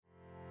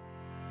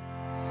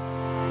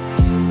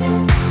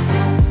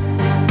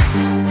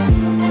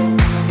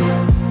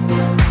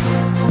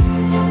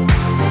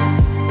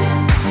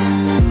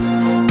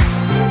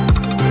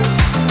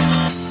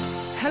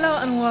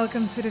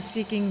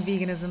Seeking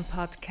Veganism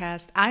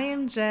podcast. I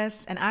am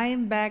Jess and I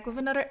am back with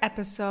another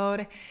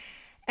episode.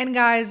 And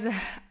guys,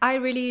 I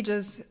really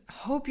just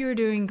hope you're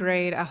doing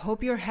great. I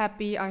hope you're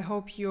happy. I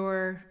hope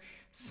you're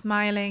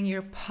smiling,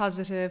 you're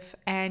positive,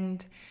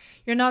 and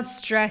you're not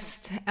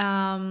stressed.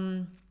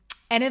 And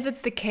if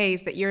it's the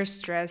case that you're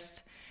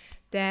stressed,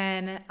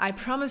 then I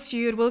promise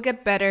you it will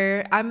get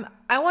better.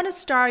 I want to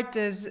start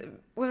this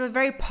with a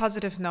very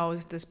positive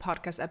note, this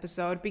podcast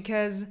episode,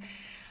 because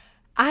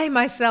I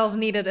myself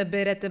need it a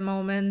bit at the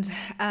moment.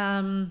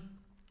 I'm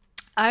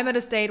at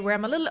a state where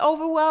I'm a little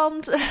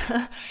overwhelmed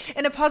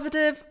in a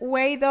positive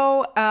way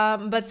though,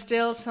 but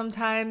still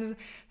sometimes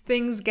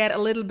things get a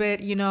little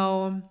bit,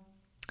 a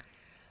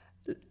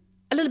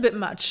little bit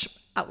much,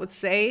 I would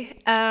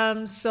say.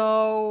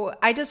 So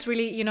I just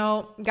really,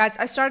 guys,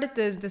 I started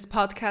this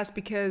podcast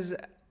because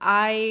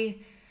I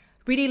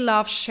really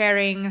love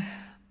sharing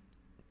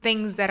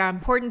things that are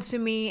important to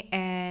me,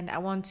 and I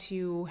want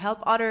to help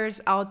others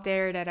out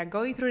there that are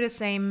going through the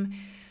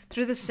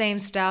same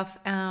stuff.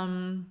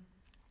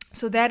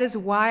 So that is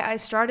why I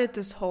started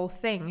this whole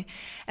thing.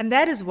 And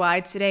that is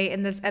why today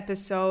in this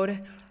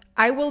episode,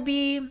 I will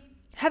be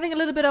having a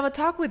little bit of a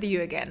talk with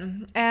you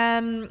again.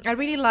 I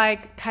really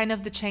like kind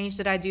of the change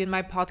that I do in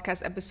my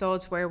podcast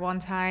episodes, where one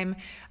time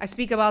I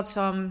speak about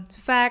some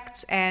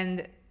facts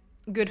and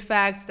good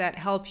facts that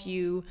help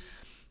you,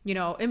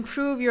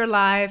 improve your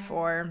life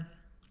or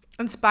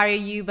inspire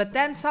you. But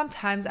then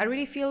sometimes I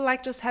really feel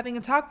like just having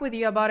a talk with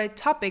you about a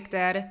topic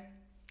that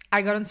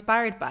I got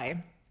inspired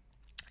by.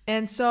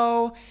 And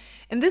so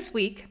in this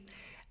week,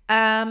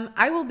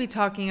 I will be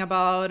talking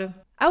about the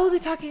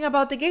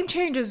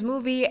GameChangers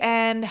movie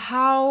and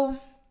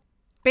how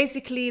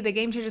basically the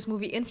GameChangers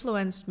movie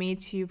influenced me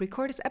to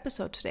record this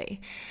episode today.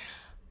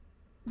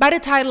 By the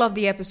title of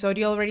the episode,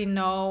 you already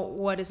know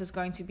what this is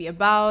going to be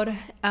about.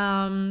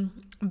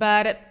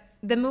 But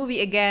the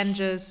movie again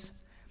just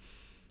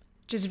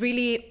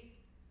really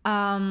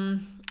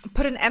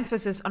put an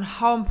emphasis on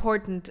how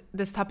important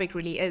this topic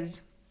really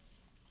is.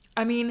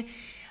 I mean,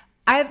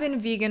 I've been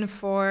vegan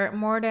for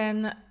more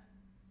than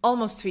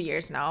almost 2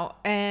 years now,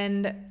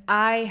 and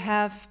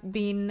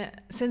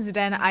since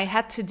then I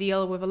had to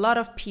deal with a lot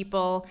of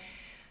people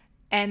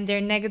and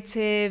their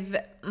negative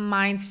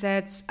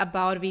mindsets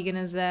about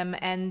veganism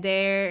and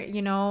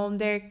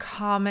their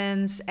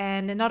comments,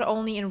 and not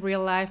only in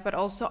real life but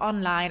also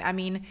online. I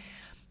mean,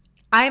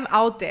 I'm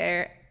out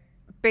there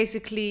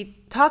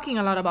basically talking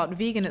a lot about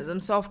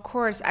veganism, so of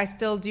course I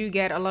still do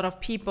get a lot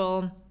of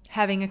people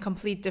having a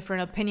complete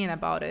different opinion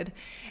about it.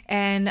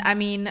 And I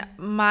mean,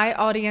 my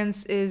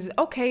audience is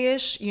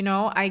okay-ish,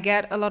 I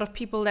get a lot of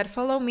people that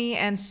follow me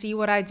and see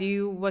what I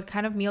do, what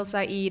kind of meals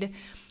I eat,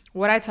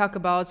 what I talk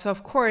about. So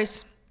of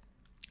course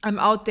I'm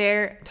out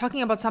there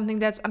talking about something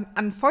that's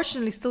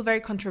unfortunately still very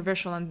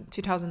controversial in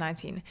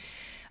 2019.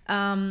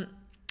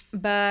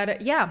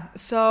 But yeah,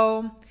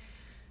 so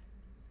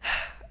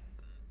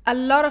a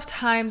lot of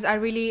times I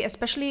really,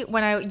 especially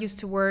when I used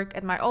to work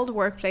at my old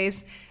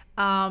workplace,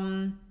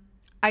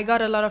 I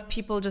got a lot of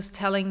people just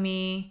telling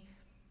me,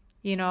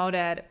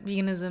 that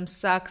veganism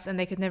sucks and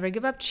they could never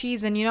give up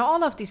cheese and,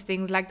 all of these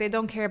things. Like, they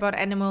don't care about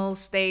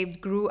animals. They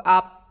grew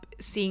up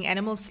seeing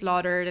animals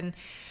slaughtered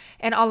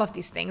and all of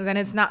these things. And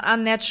it's not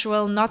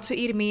unnatural not to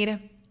eat meat.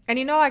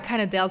 And, I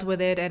kind of dealt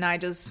with it, and I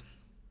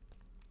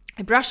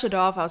brushed it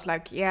off. I was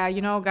like, yeah,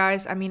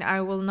 guys, I mean,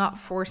 I will not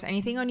force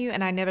anything on you,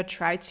 and I never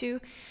tried to.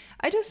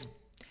 I just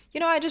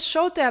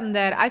showed them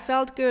that I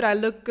felt good, I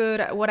looked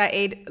good, what I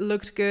ate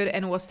looked good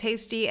and was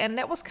tasty, and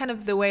that was kind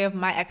of the way of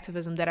my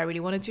activism that I really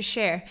wanted to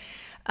share.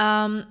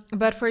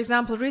 But for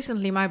example,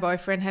 recently my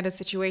boyfriend had a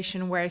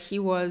situation where he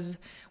was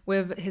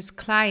with his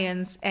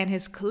clients and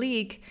his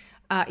colleague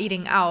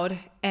eating out,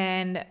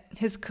 and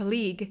his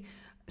colleague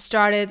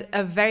started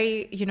a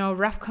very,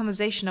 rough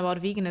conversation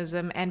about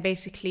veganism and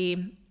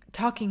basically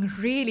talking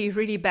really,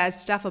 really bad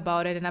stuff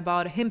about it and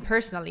about him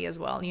personally as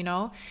well,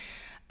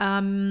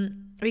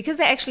 because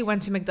they actually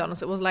went to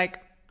McDonald's. It was like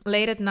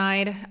late at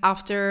night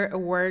after a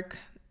work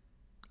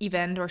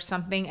event or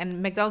something,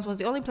 and McDonald's was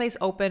the only place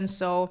open.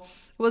 So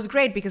it was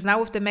great because now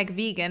with the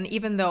McVegan,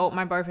 even though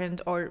my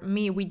boyfriend or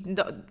me,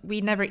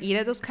 we never eat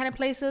at those kind of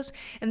places,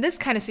 in this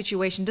kind of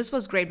situation, this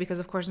was great because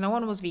of course no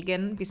one was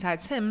vegan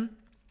besides him.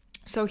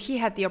 So he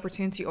had the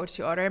opportunity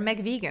to order a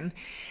McVegan.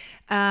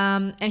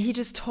 And he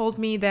just told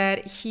me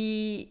that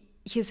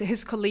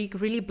his colleague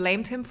really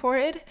blamed him for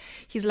it.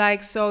 He's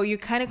like, so you're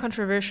kind of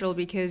controversial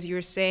because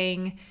you're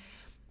saying,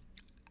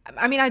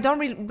 I mean, I don't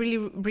really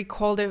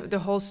recall the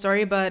whole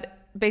story, but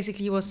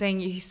basically he was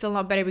saying he's still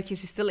not better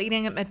because he's still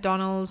eating at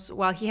McDonald's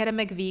while he had a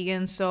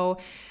McVegan. So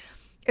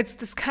it's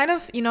this kind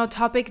of,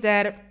 topic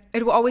that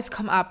it will always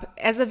come up.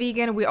 As a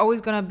vegan, we're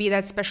always going to be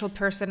that special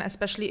person,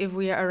 especially if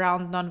we are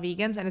around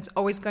non-vegans, and it's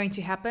always going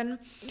to happen.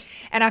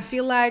 And I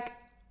feel like,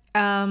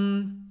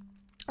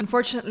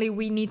 unfortunately,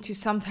 we need to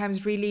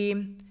sometimes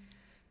really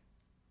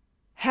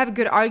have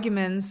good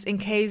arguments in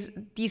case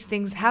these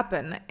things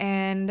happen.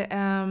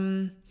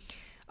 And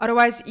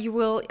otherwise,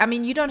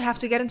 you don't have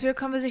to get into a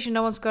conversation.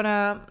 No one's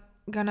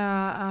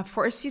gonna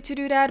force you to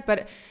do that.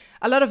 But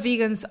a lot of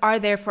vegans are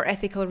there for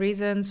ethical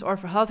reasons or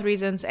for health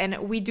reasons, and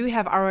we do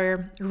have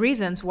our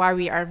reasons why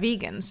we are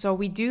vegan. So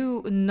we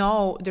do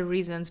know the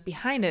reasons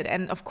behind it,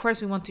 and of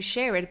course we want to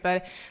share it,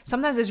 but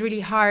sometimes it's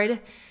really hard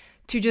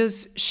to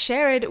just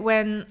share it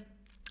when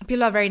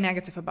people are very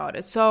negative about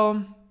it.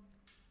 So,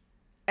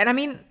 and I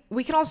mean,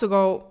 we can also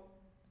go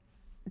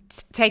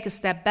take a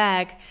step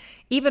back.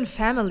 Even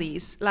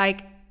families,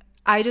 like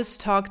I just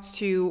talked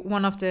to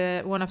one of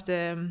the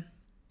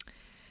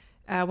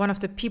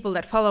people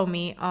that follow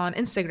me on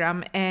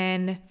Instagram,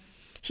 and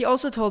he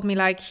also told me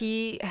like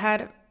he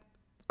had,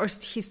 or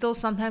he still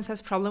sometimes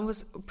has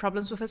problems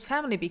with his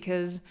family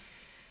because,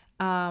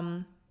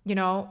 veganism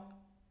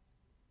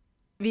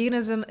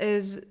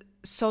is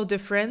so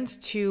different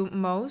to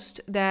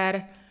most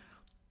that,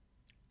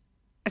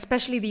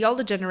 especially the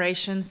older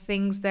generation,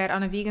 thinks that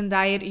on a vegan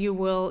diet you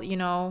will,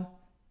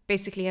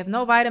 basically have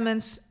no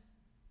vitamins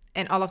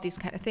and all of these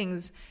kind of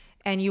things,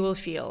 and you will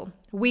feel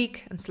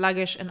weak and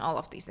sluggish and all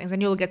of these things, and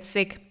you'll get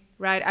sick,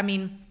 right? I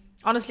mean,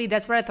 honestly,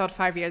 that's what I thought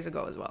 5 years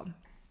ago as well.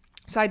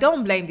 So I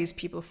don't blame these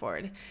people for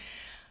it.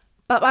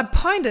 But my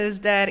point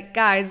is that,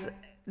 guys,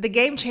 the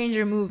Game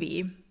Changer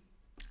movie,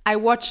 I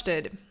watched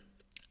it,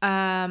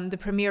 the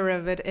premiere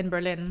of it in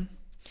Berlin.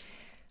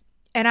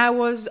 And I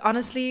was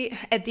honestly,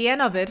 at the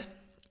end of it,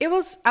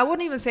 I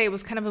wouldn't even say it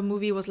was kind of a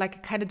movie, it was like a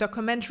kind of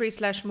documentary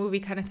 /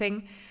 movie kind of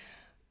thing.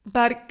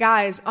 But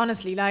guys,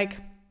 honestly, like,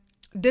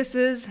 this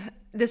is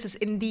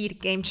indeed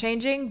game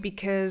changing,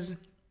 because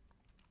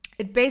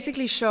it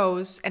basically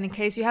shows, and in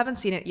case you haven't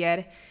seen it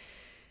yet,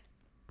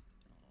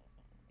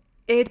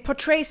 it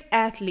portrays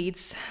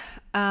athletes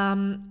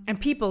and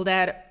people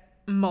that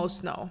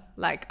most know,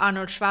 like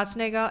Arnold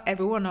Schwarzenegger,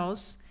 everyone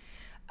knows,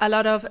 a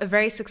lot of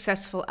very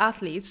successful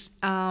athletes,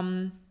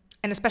 and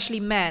especially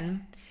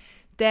men,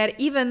 that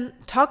even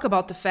talk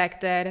about the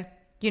fact that,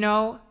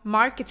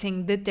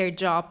 marketing did their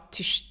job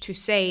to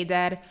say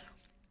that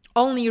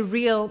only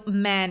real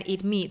men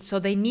eat meat, so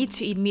they need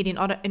to eat meat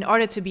in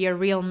order to be a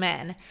real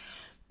man.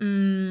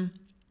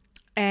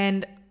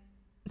 And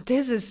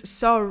this is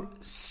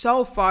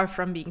so far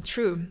from being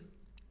true,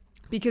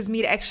 because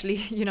meat actually,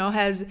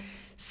 has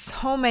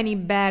so many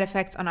bad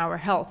effects on our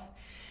health.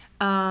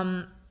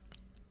 And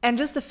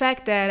just the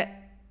fact that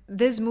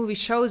this movie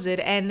shows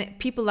it, and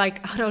people like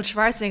Arnold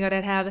Schwarzenegger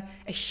that have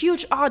a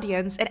huge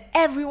audience and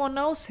everyone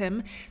knows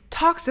him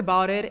talks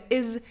about it,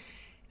 is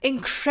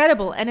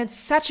incredible. And it's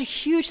such a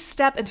huge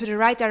step into the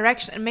right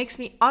direction. It makes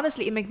me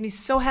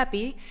so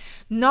happy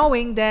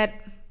knowing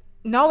that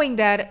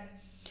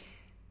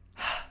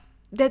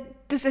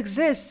this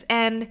exists.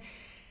 And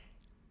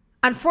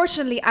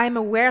unfortunately, I'm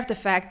aware of the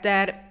fact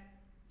that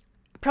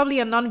probably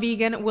a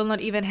non-vegan will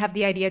not even have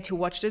the idea to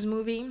watch this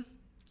movie.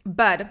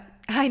 But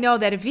I know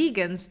that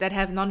vegans that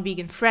have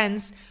non-vegan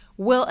friends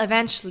will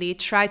eventually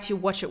try to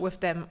watch it with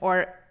them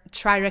or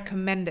try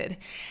recommend it.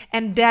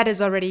 And that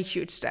is already a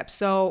huge step.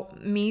 So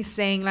me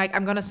saying like,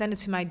 I'm going to send it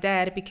to my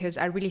dad because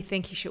I really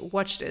think he should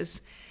watch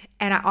this.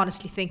 And I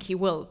honestly think he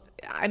will.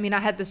 I mean,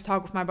 I had this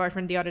talk with my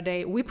boyfriend the other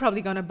day. We're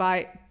probably going to buy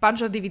a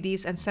bunch of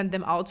DVDs and send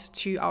them out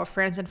to our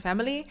friends and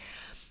family.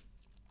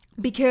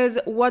 Because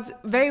what's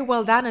very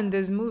well done in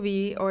this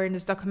movie or in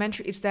this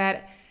documentary is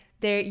that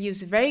they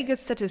use very good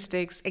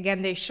statistics.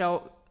 Again, they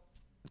show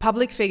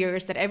public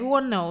figures that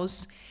everyone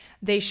knows.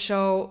 They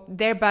show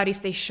their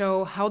bodies. They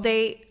show how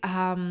they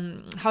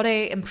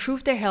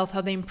improved their health, how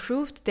they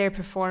improved their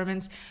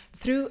performance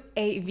through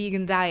a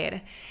vegan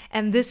diet.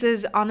 And this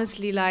is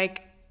honestly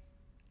like,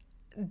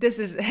 this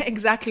is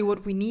exactly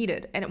what we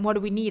needed and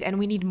what we need, and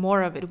we need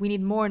more of it. We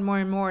need more and more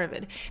and more of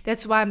it.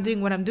 That's why I'm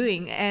doing what I'm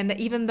doing. And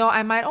even though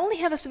I might only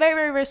have a very,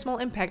 very, very small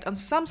impact on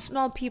some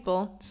small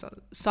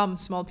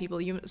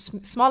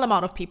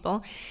amount of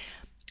people,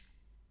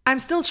 I'm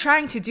still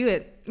trying to do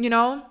it,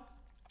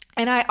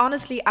 And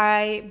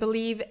I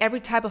believe every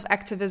type of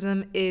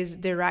activism is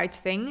the right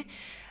thing.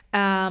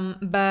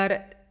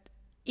 But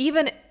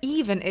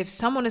even if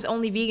someone is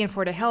only vegan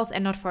for their health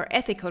and not for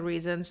ethical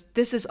reasons,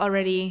 this is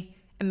already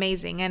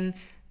amazing. And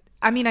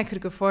I mean, I could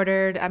go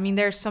further. I mean,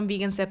 there's some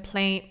vegans that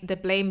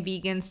blame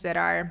vegans that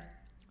are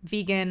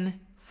vegan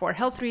for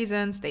health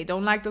reasons. They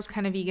don't like those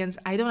kind of vegans.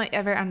 I don't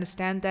ever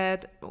understand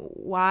that.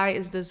 Why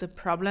is this a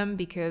problem?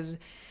 Because,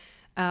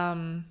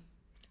 I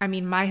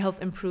mean, my health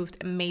improved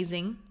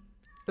amazing.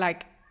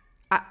 Like,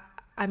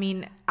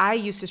 I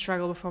used to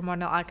struggle with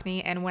hormonal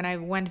acne, and when I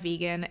went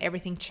vegan,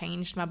 everything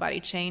changed. My body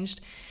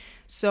changed.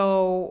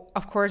 So,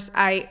 of course,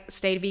 I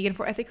stayed vegan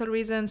for ethical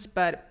reasons,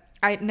 but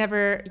I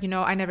never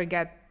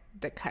get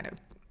that kind of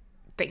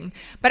thing.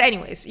 But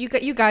anyways, you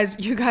guys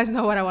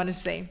know what I want to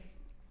say.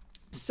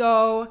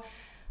 So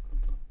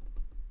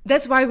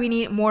that's why we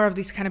need more of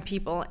these kind of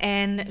people,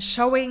 and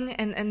showing,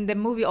 and the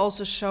movie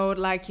also showed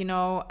like,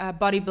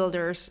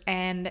 bodybuilders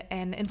and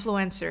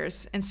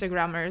influencers,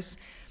 Instagrammers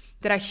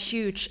that are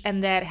huge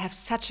and that have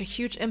such a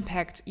huge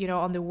impact,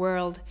 on the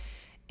world.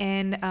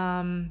 And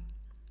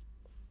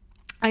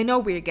I know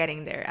we're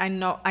getting there. I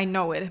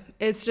know it.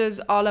 It's just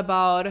all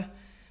about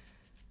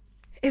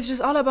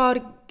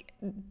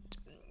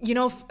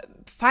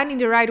finding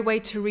the right way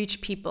to reach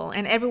people,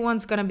 and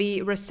everyone's going to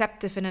be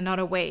receptive in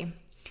another way.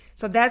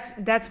 So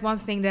that's one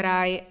thing that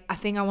I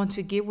think I want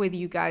to give with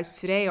you guys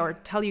today, or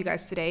tell you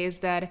guys today, is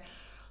that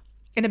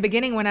in the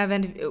beginning when I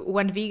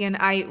went vegan,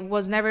 I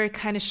was never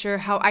kind of sure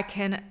how I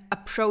can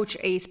approach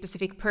a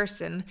specific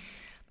person.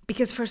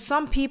 Because for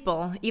some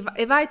people,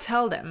 if I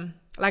tell them,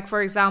 like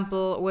for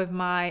example with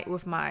my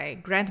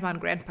grandma and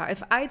grandpa,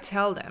 if I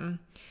tell them,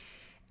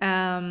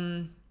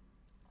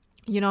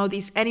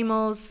 these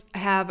animals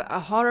have a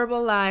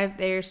horrible life,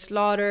 they're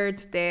slaughtered,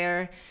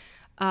 they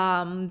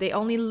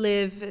only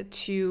live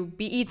to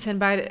be eaten,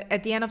 but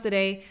at the end of the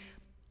day,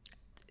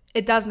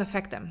 it doesn't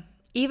affect them.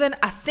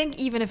 I think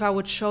even if I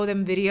would show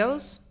them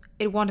videos,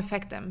 it won't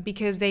affect them,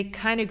 because they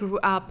kind of grew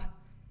up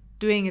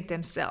doing it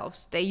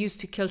themselves. They used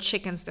to kill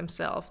chickens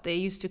themselves. They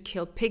used to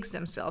kill pigs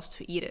themselves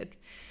to eat it.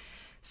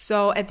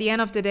 So at the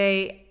end of the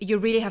day, you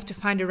really have to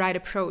find the right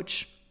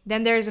approach.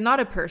 Then there's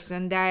another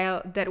person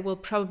that will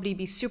probably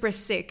be super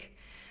sick,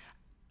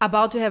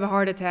 about to have a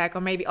heart attack,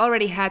 or maybe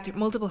already had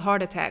multiple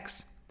heart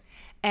attacks,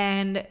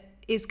 and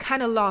is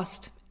kind of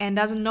lost and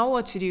doesn't know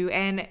what to do.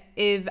 And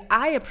if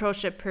I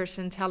approach that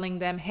person telling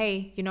them,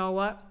 hey, you know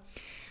what?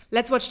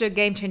 Let's watch the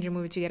Game Changer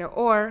movie together.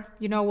 Or,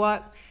 you know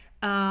what?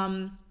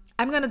 I'm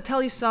going to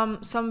tell you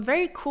some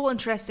very cool,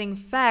 interesting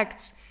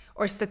facts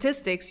or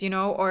statistics,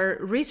 or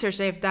research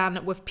they've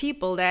done with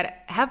people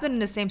that have been in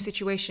the same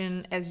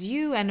situation as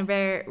you and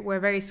were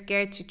very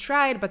scared to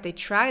try it, but they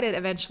tried it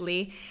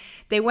eventually.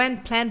 They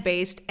went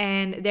plant-based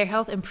and their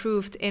health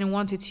improved in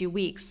 1 to 2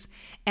 weeks.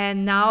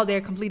 And now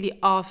they're completely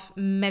off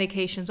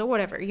medications or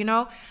whatever, You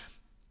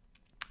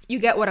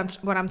get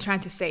what I'm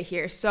trying to say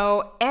here.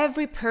 So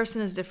every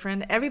person is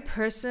different. Every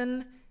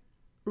person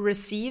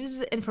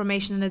receives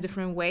information in a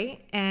different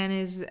way and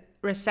is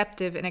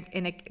receptive in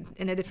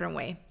a different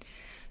way.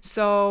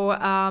 So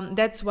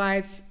that's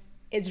why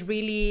it's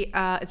really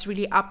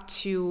up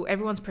to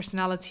everyone's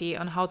personality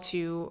on how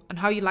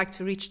you like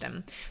to reach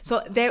them.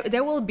 So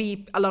there will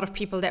be a lot of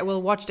people that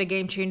will watch the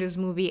Game Changers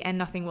movie and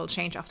nothing will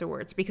change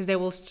afterwards, because they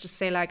will just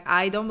say like,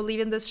 I don't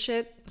believe in this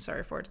shit.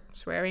 Sorry for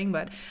swearing,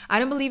 but I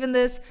don't believe in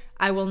this.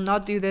 I will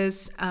not do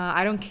this.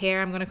 I don't care.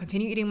 I'm gonna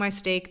continue eating my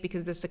steak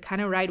because this is the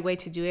kind of right way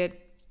to do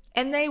it.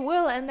 And they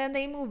will, and then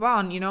they move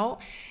on.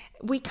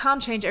 We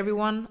can't change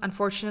everyone,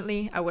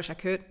 unfortunately. I wish I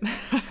could.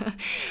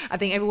 I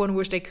think everyone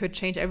wish they could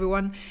change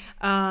everyone.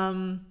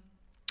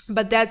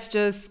 But that's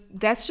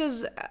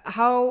just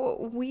how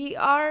we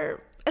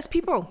are as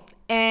people.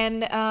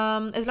 And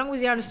as long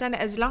as you understand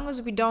it, as long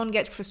as we don't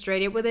get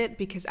frustrated with it,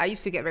 because I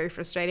used to get very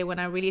frustrated when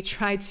I really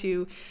tried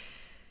to.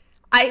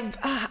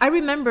 I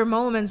remember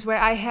moments where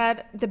I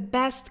had the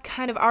best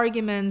kind of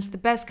arguments,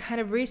 the best kind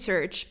of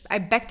research. I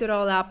backed it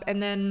all up,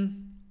 and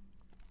then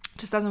it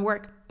just doesn't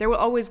work.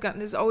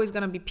 There's always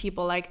gonna be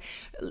people. Like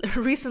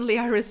recently,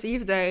 I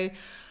received a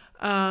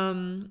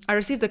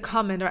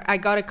comment, or I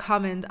got a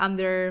comment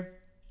under,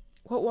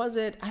 what was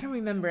it? I don't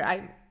remember.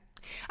 I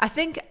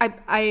think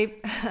I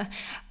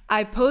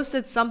I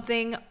posted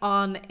something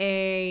on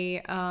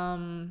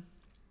an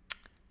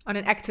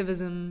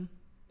activism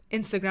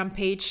Instagram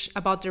page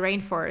about the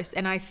rainforest,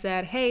 and I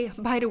said, hey,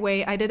 by the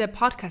way, I did a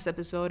podcast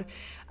episode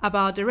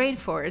about the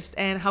rainforest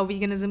and how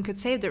veganism could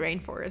save the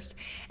rainforest.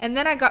 And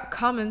then I got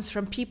comments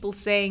from people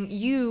saying,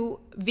 you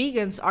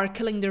vegans are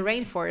killing the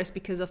rainforest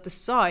because of the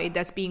soy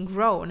that's being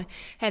grown.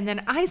 And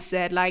then I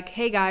said, like,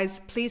 hey guys,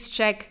 please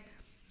check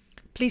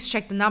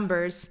the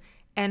numbers,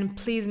 and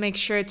please make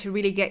sure to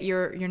really get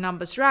your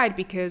numbers right,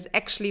 because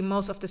actually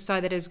most of the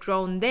soy that is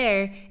grown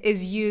there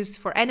is used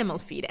for animal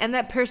feed. And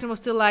that person was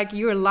still like,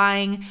 you're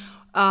lying.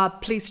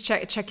 Please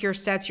check your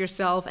stats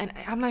yourself. And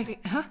I'm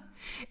like, huh?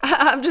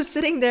 I'm just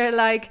sitting there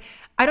like,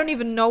 I don't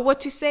even know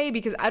what to say,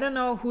 because I don't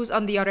know who's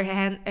on the other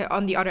end.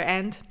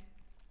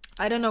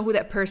 I don't know who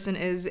that person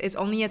is. It's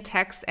only a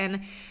text,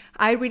 and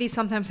I really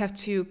sometimes have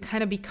to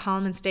kind of be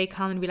calm and stay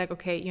calm and be like,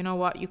 okay, you know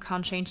what? You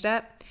can't change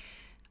that.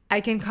 I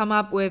can come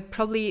up with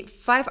probably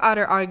 5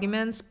 other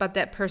arguments, but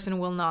that person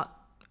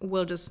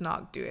will just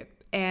not do it.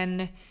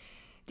 And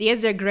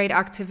yes, there are great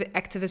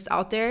activists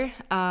out there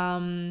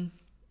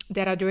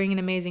that are doing an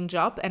amazing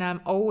job, and I'm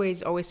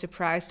always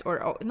surprised,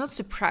 or not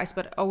surprised,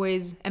 but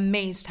always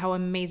amazed how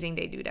amazing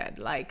they do that.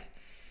 Like,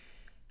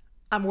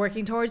 I'm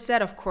working towards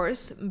that, of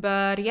course,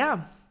 but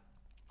yeah,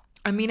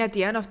 I mean, at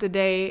the end of the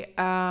day,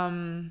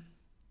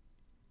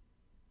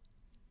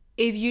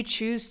 if you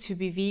choose to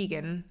be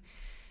vegan,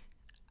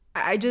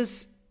 I'm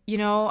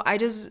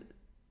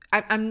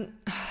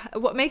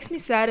what makes me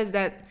sad is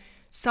that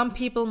some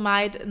people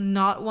might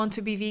not want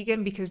to be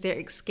vegan because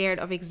they're scared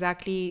of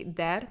exactly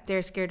that.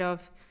 They're scared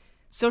of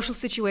social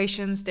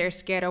situations. They're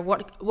scared of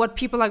what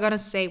people are going to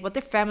say, what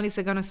their families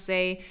are going to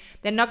say.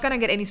 They're not going to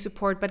get any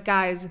support. But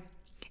guys,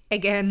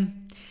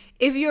 again,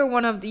 if you're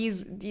one of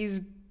these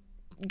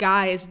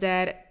guys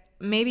that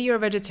maybe you're a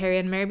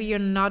vegetarian, maybe you're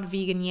not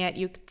vegan yet,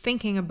 you're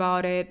thinking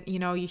about it,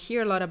 you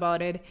hear a lot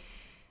about it,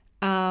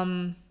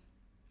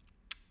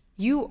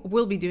 you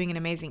will be doing an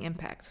amazing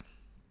impact.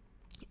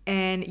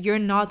 And you're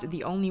not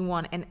the only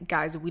one. And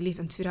guys, we live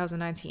in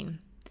 2019.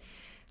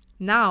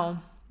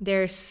 Now,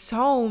 There's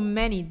so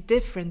many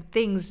different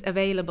things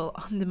available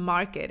on the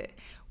market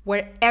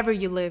wherever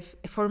you live.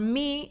 For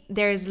me,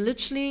 there's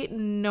literally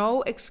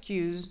no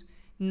excuse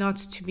not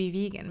to be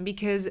vegan,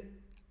 because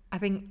I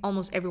think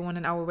almost everyone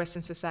in our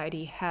Western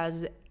society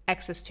has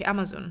access to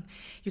Amazon.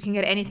 You can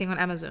get anything on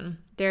Amazon.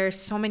 There are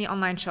so many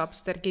online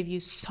shops that give you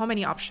so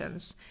many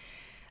options.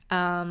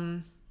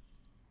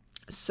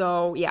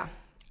 So yeah,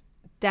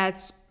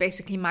 that's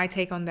basically my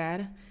take on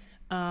that.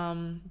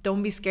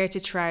 Don't be scared to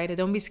try it.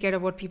 Don't be scared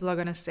of what people are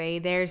gonna say.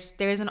 There's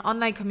an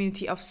online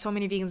community of so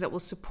many vegans that will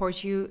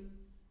support you,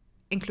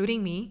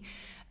 including me,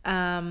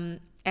 and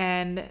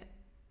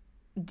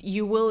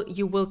you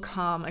will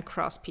come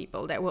across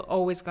people that will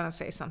always gonna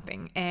say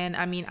something. And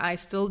I mean, I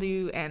still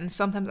do, and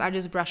sometimes I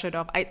just brush it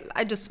off.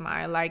 I just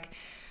smile. Like,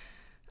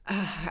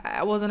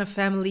 I was on a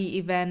family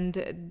event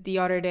the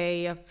other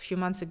day, a few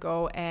months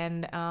ago,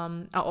 and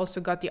I also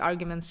got the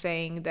argument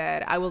saying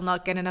that I will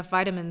not get enough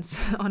vitamins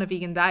on a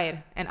vegan diet.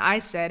 And I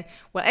said,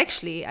 well,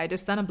 actually, I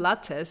just done a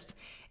blood test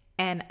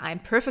and I'm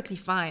perfectly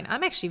fine.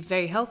 I'm actually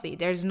very healthy.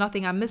 There's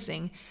nothing I'm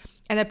missing.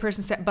 And that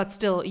person said, but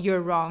still,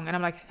 you're wrong. And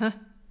I'm like, huh?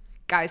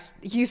 Guys,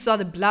 you saw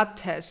the blood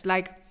test.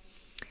 Like,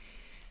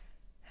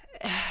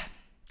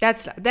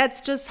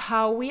 that's just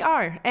how we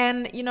are.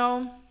 And, you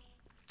know,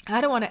 I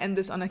don't want to end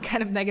this on a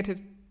kind of negative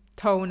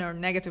tone or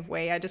negative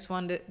way. I just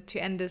wanted to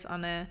end this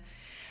on a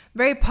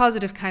very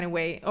positive kind of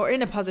way, or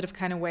in a positive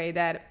kind of way,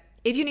 that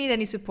if you need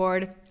any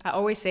support, I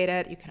always say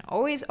that you can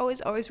always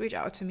reach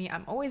out to me.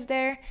 I'm always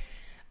there.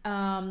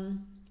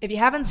 If you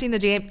haven't seen the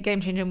Game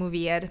Changer movie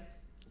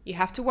yet, you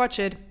have to watch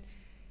it.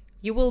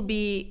 You will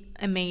be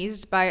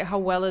amazed by how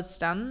well it's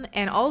done.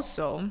 And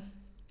also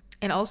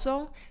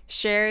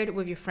share it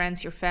with your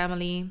friends, your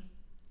family,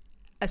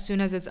 as soon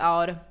as it's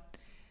out.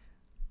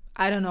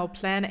 I don't know,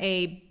 plan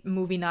a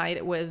movie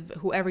night with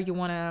whoever you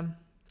wanna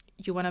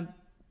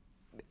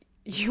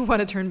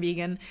turn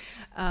vegan.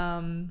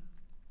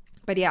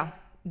 But yeah,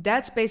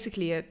 that's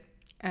basically it.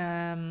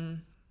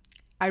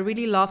 I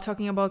really love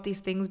talking about these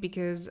things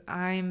because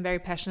I'm very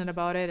passionate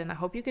about it, and I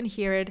hope you can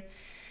hear it.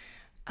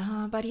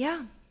 But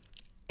yeah,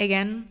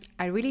 again,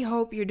 I really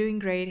hope you're doing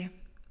great.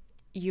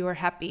 You're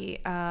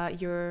happy.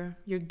 You're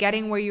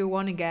getting where you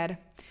want to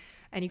get.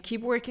 And you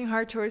keep working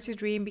hard towards your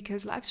dream,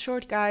 because life's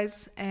short,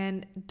 guys,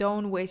 and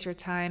don't waste your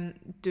time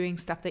doing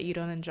stuff that you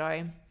don't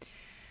enjoy.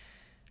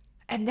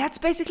 And that's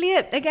basically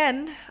it.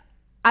 Again,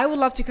 I would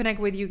love to connect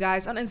with you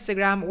guys on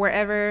Instagram,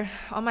 wherever,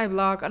 on my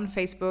blog, on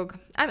Facebook.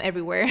 I'm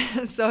everywhere.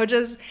 So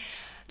just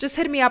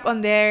hit me up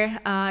on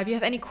there. If you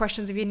have any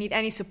questions, if you need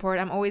any support,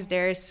 I'm always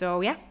there. So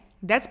yeah,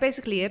 that's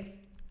basically it.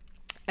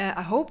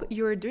 I hope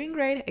you're doing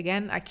great.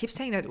 Again, I keep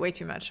saying that way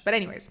too much. But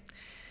anyways,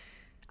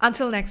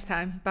 until next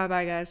time.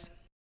 Bye-bye, guys.